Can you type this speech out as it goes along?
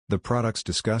The products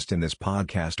discussed in this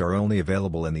podcast are only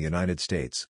available in the United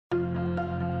States.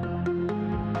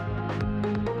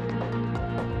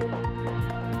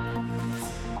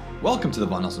 Welcome to the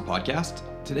Vaughan Nelson Podcast.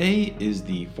 Today is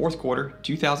the fourth quarter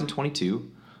 2022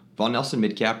 Vaughan Nelson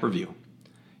Midcap Review.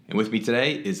 And with me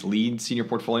today is lead senior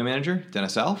portfolio manager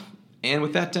Dennis Alf. And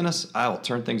with that, Dennis, I'll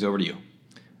turn things over to you.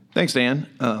 Thanks, Dan.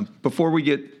 Before we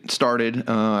get started,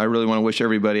 I really want to wish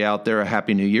everybody out there a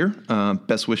Happy New Year.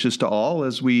 Best wishes to all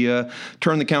as we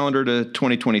turn the calendar to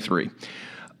 2023.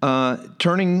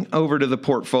 Turning over to the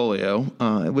portfolio,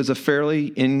 it was a fairly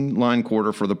in-line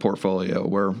quarter for the portfolio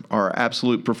where our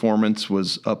absolute performance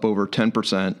was up over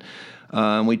 10%.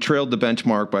 And we trailed the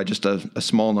benchmark by just a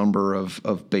small number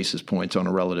of basis points on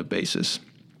a relative basis.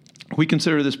 We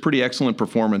consider this pretty excellent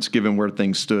performance given where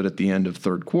things stood at the end of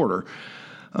third quarter.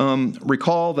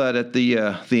 Recall that at the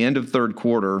end of third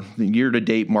quarter, the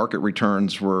year-to-date market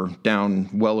returns were down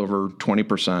well over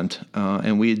 20%,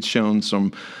 and we had shown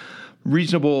some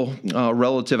reasonable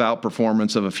relative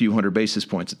outperformance of a few hundred basis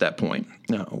points at that point.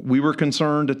 We were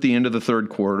concerned at the end of the third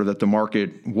quarter that the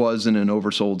market was in an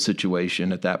oversold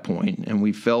situation at that point, and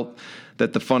we felt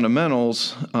that the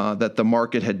fundamentals that the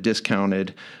market had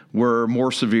discounted were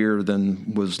more severe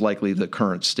than was likely the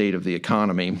current state of the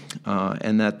economy,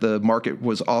 and that the market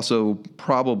was also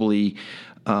probably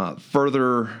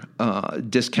further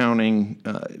discounting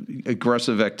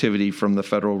aggressive activity from the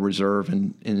Federal Reserve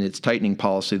in its tightening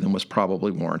policy than was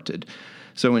probably warranted.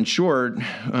 So in short,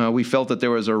 we felt that there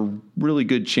was a really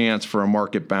good chance for a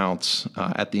market bounce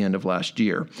at the end of last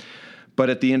year. But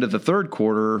at the end of the third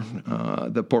quarter,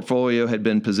 the portfolio had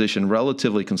been positioned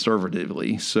relatively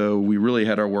conservatively, so we really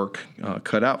had our work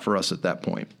cut out for us at that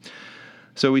point.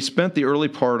 So we spent the early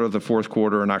part of the fourth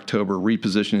quarter in October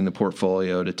repositioning the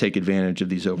portfolio to take advantage of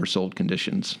these oversold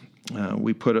conditions.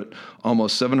 We put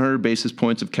almost 700 basis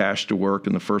points of cash to work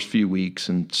in the first few weeks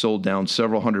and sold down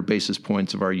several hundred basis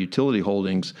points of our utility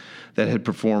holdings that had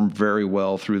performed very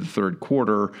well through the third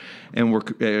quarter and were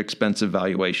at expensive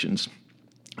valuations.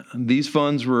 These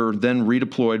funds were then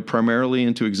redeployed primarily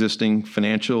into existing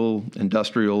financial,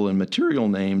 industrial, and material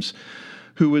names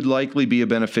who would likely be a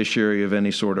beneficiary of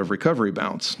any sort of recovery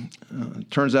bounce.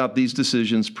 Turns out these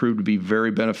decisions proved to be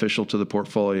very beneficial to the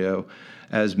portfolio,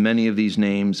 as many of these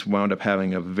names wound up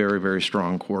having a very, very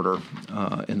strong quarter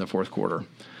in the fourth quarter.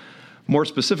 More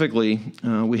specifically,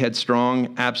 we had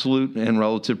strong absolute and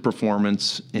relative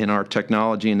performance in our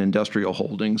technology and industrial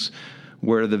holdings,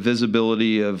 where the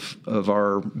visibility of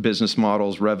our business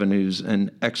models, revenues, and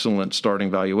excellent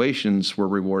starting valuations were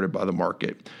rewarded by the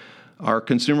market. Our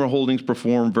consumer holdings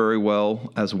performed very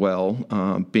well as well,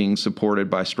 being supported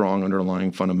by strong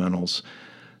underlying fundamentals.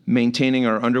 Maintaining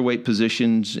our underweight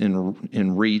positions in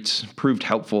REITs proved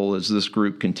helpful as this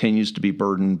group continues to be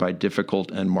burdened by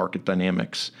difficult end market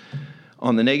dynamics.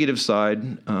 On the negative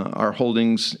side, our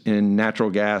holdings in natural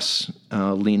gas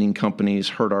leaning companies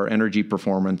hurt our energy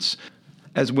performance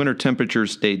as winter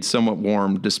temperatures stayed somewhat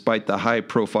warm despite the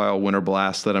high-profile winter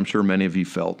blast that I'm sure many of you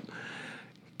felt.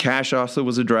 Cash also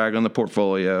was a drag on the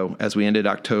portfolio as we ended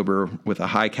October with a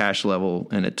high cash level,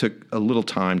 and it took a little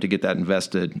time to get that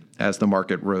invested as the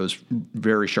market rose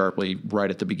very sharply right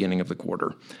at the beginning of the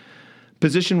quarter.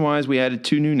 Position-wise, we added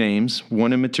two new names,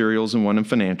 one in materials and one in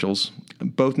financials.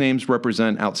 Both names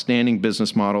represent outstanding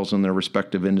business models in their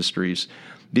respective industries.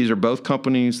 These are both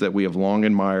companies that we have long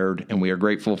admired, and we are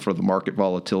grateful for the market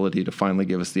volatility to finally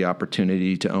give us the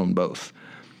opportunity to own both.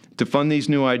 To fund these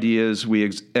new ideas,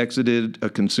 we exited a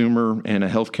consumer and a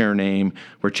healthcare name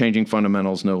where changing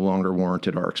fundamentals no longer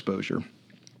warranted our exposure.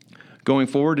 Going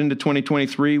forward into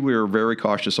 2023, we are very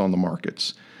cautious on the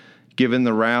markets. Given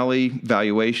the rally,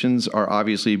 valuations are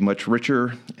obviously much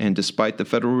richer, and despite the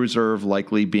Federal Reserve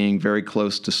likely being very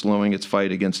close to slowing its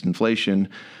fight against inflation,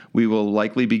 we will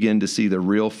likely begin to see the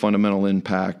real fundamental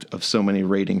impact of so many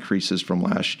rate increases from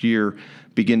last year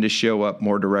begin to show up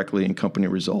more directly in company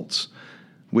results.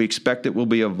 We expect it will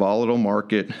be a volatile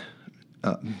market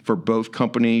for both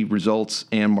company results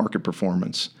and market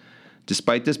performance.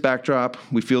 Despite this backdrop,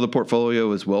 we feel the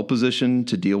portfolio is well positioned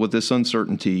to deal with this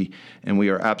uncertainty, and we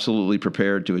are absolutely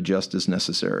prepared to adjust as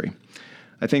necessary.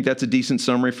 I think that's a decent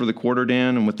summary for the quarter,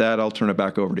 Dan, and with that, I'll turn it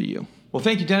back over to you. Well,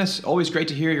 thank you, Dennis. Always great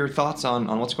to hear your thoughts on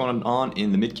what's going on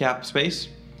in the mid-cap space.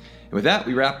 And with that,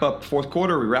 we wrap up fourth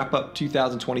quarter, we wrap up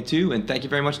 2022, and thank you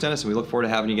very much, Dennis, and we look forward to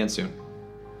having you again soon.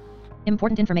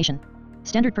 Important information.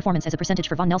 Standard performance as a percentage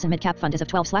for Vaughan Nelson Midcap Fund is of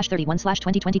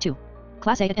 12/31/2022.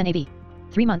 Class A at NAV.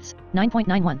 3 months,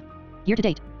 9.91. Year to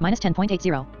date, minus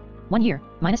 10.80. 1 year,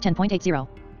 minus 10.80.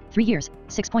 3 years,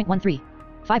 6.13.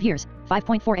 5 years,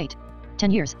 5.48. 10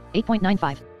 years,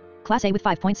 8.95. Class A with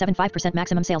 5.75%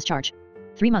 maximum sales charge.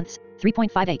 3 months,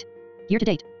 3.58. Year to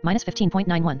date, minus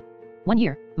 15.91. 1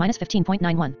 year, minus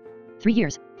 15.91. 3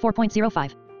 years,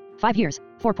 4.05. 5 years,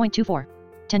 4.24.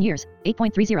 10 years,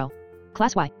 8.30.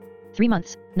 Class Y. 3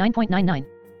 months, 9.99.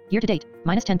 Year to date,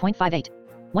 minus 10.58.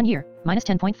 1 year, minus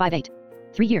 10.58.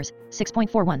 3 years,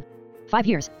 6.41. 5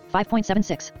 years,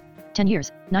 5.76. 10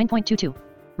 years, 9.22.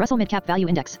 Russell Midcap Value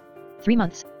Index. 3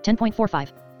 months,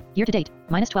 10.45. Year to date,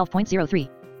 minus 12.03.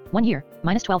 1 year,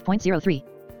 minus 12.03.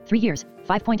 3 years,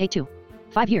 5.82.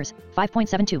 5 years,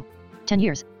 5.72. 10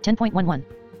 years, 10.11.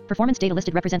 Performance data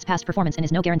listed represents past performance and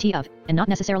is no guarantee of, and not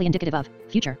necessarily indicative of,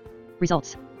 future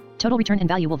results. Total return and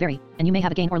value will vary, and you may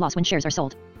have a gain or loss when shares are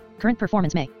sold. Current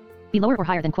performance may be lower or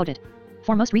higher than quoted.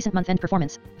 For most recent month-end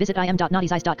performance, visit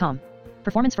im.naughtie's.com.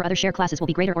 Performance for other share classes will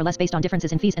be greater or less based on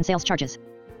differences in fees and sales charges.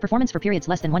 Performance for periods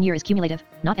less than 1 year is cumulative,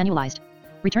 not annualized.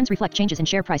 Returns reflect changes in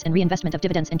share price and reinvestment of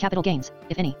dividends and capital gains,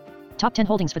 if any. Top 10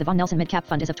 holdings for the Von Nelson Midcap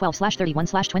Fund as of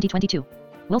 12/31/2022.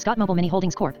 Will Scott Mobile Mini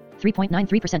Holdings Corp.,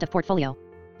 3.93% of portfolio.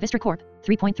 Vistra Corp.,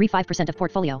 3.35% of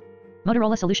portfolio.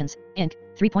 Motorola Solutions, Inc.,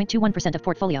 3.21% of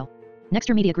portfolio.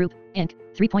 Nexter Media Group, Inc.,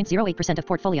 3.08% of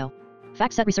portfolio.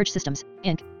 FactSet Research Systems,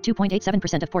 Inc.,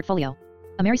 2.87% of portfolio.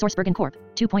 AmerisourceBergen Corp.,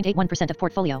 2.81% of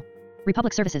portfolio.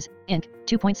 Republic Services, Inc.,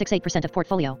 2.68% of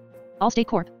portfolio. Allstate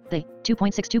Corp., the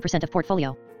 2.62% of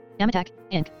portfolio. Ametek,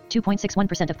 Inc.,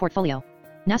 2.61% of portfolio.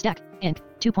 Nasdaq, Inc.,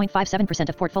 2.57%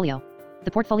 of portfolio.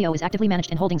 The portfolio is actively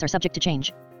managed and holdings are subject to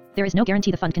change. There is no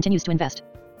guarantee the fund continues to invest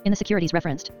in the securities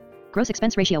referenced. Gross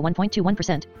expense ratio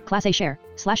 1.21%, Class A share,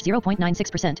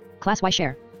 /0.96%, Class Y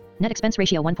share. Net expense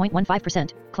ratio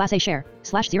 1.15%, Class A share,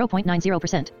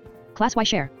 /0.90%, Class Y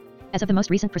share. As of the most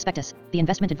recent prospectus, the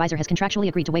investment advisor has contractually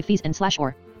agreed to waive fees and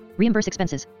or reimburse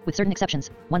expenses, with certain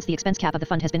exceptions, once the expense cap of the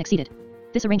fund has been exceeded.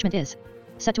 This arrangement is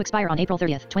set to expire on April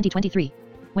 30, 2023.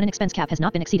 When an expense cap has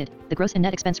not been exceeded, the gross and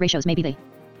net expense ratios may be the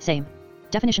same.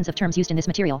 Definitions of terms used in this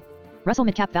material. Russell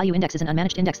Midcap Value Index is an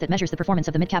unmanaged index that measures the performance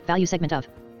of the midcap value segment of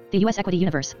the U.S. equity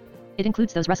universe. It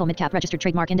includes those Russell Midcap registered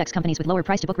trademark index companies with lower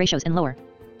price-to-book ratios and lower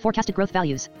forecasted growth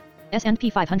values. S&P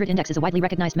 500 index is a widely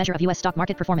recognized measure of U.S. stock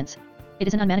market performance. It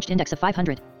is an unmanaged index of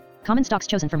 500 common stocks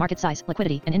chosen for market size,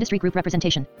 liquidity, and industry group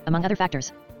representation, among other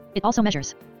factors. It also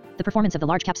measures the performance of the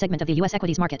large cap segment of the U.S.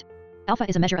 equities market. Alpha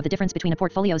is a measure of the difference between a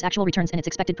portfolio's actual returns and its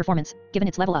expected performance, given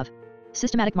its level of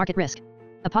systematic market risk.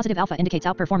 A positive alpha indicates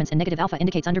outperformance and negative alpha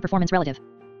indicates underperformance relative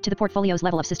to the portfolio's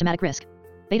level of systematic risk.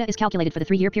 Beta is calculated for the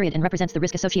 3-year period and represents the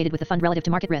risk associated with the fund relative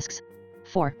to market risks.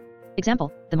 4.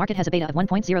 Example, the market has a beta of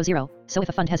 1.00, so if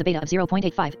a fund has a beta of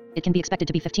 0.85, it can be expected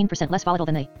to be 15% less volatile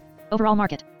than the overall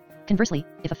market. Conversely,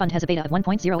 if a fund has a beta of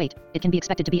 1.08, it can be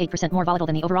expected to be 8% more volatile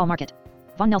than the overall market.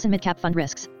 Von Nelson Midcap Fund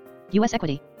risks. U.S.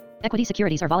 equity. Equity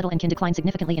securities are volatile and can decline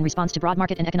significantly in response to broad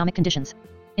market and economic conditions.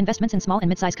 Investments in small and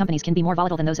mid-sized companies can be more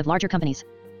volatile than those of larger companies.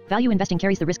 Value investing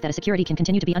carries the risk that a security can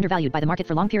continue to be undervalued by the market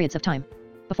for long periods of time.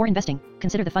 Before investing,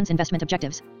 consider the fund's investment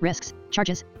objectives, risks,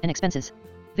 charges, and expenses.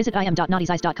 Visit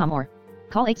im.naughtie's.com or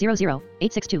call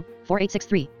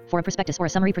 800-862-4863 for a prospectus or a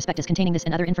summary prospectus containing this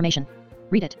and other information.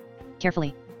 Read it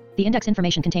carefully. The index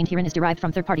information contained herein is derived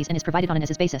from third parties and is provided on an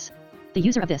as-is basis. The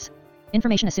user of this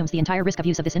information assumes the entire risk of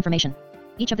use of this information.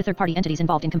 Each of the third-party entities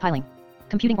involved in compiling,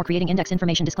 computing, or creating index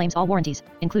information disclaims all warranties,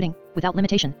 including, without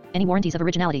limitation, any warranties of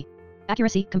originality,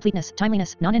 accuracy, completeness,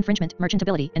 timeliness, non-infringement,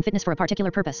 merchantability, and fitness for a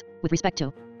particular purpose, with respect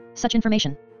to such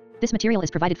information. This material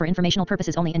is provided for informational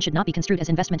purposes only and should not be construed as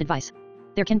investment advice.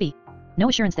 There can be no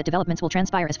assurance that developments will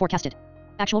transpire as forecasted.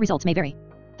 Actual results may vary.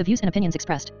 The views and opinions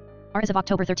expressed are as of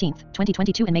October 13,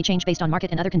 2022 and may change based on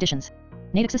market and other conditions.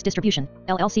 Natixis Distribution,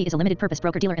 LLC is a limited-purpose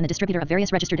broker-dealer and the distributor of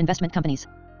various registered investment companies,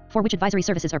 for which advisory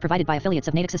services are provided by affiliates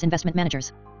of Natixis Investment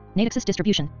Managers. Natixis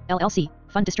Distribution, LLC,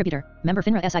 Fund Distributor, member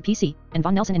FINRA SIPC, and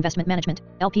Von Nelson Investment Management,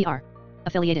 LPR.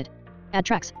 Affiliated. Ad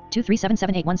tracks,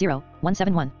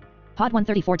 2377810-171. Pod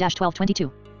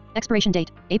 134-1222. Expiration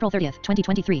date, April 30,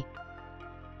 2023.